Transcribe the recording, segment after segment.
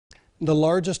The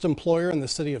largest employer in the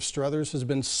city of Struthers has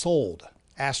been sold.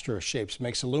 Astro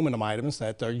makes aluminum items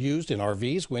that are used in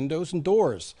RVs, windows, and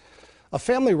doors. A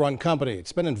family-run company.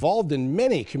 It's been involved in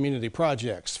many community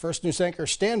projects. First News anchor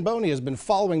Stan Boney has been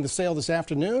following the sale this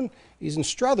afternoon. He's in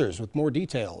Struthers with more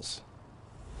details.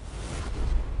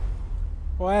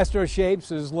 Well, Astro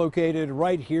is located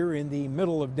right here in the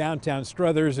middle of downtown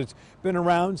Struthers. It's been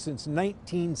around since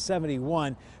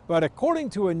 1971, but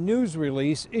according to a news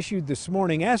release issued this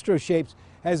morning, Astro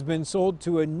has been sold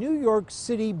to a New York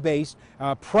City-based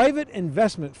private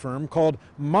investment firm called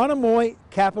Monomoy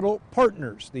Capital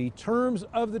Partners. The terms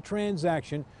of the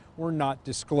transaction were not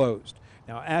disclosed.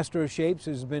 Now, Astro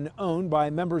has been owned by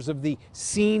members of the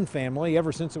Seen family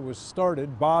ever since it was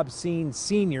started. Bob Seen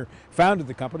Sr. founded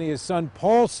the company. His son,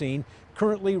 Paul Seen,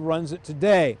 currently runs it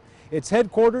today. It's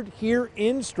headquartered here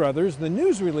in Struthers. The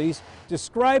news release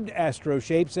described Astro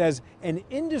as an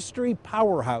industry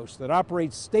powerhouse that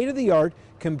operates state-of-the-art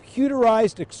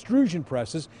computerized extrusion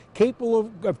presses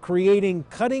capable of creating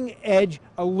cutting-edge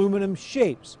aluminum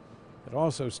shapes. It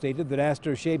also stated that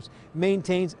Astro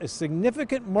maintains a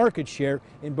significant market share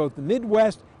in both the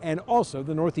Midwest and also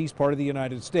the Northeast part of the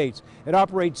United States. It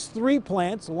operates 3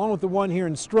 plants, along with the one here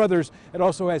in Struthers. It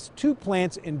also has 2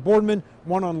 plants in Boardman,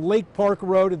 one on Lake Park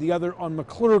Road and the other on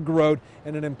McClurg Road,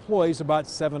 and it employs about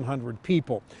 700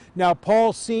 people. Now,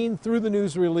 Paul Seen, through the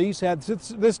news release, had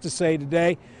this to say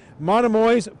today: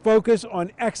 Monomoy's focus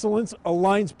on excellence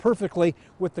aligns perfectly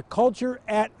with the culture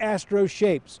at Astro.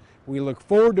 We look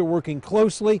forward to working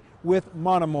closely with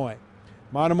Monomoy.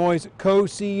 Monomoy's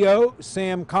co-CEO,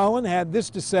 Sam Collin, had this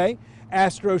to say: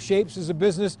 Astro is a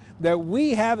business that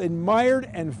we have admired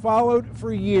and followed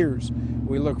for years.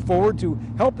 We look forward to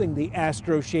helping the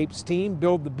Astro team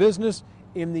build the business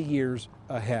in the years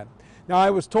ahead. Now,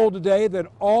 I was told today that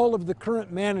all of the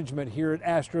current management here at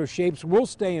Astro will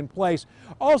stay in place.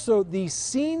 Also, the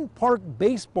Seen Park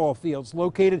baseball fields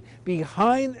located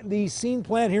behind the Seen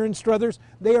plant here in Struthers,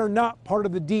 they are not part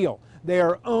of the deal. They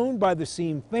are owned by the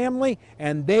Seen family,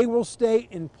 and they will stay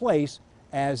in place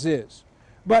as is.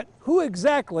 But who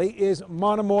exactly is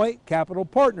Monomoy Capital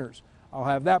Partners? I'll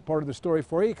have that part of the story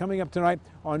for you coming up tonight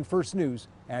on First News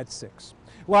at 6.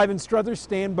 Live in Struthers,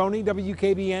 Stan Boney,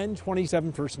 WKBN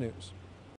 27 First News.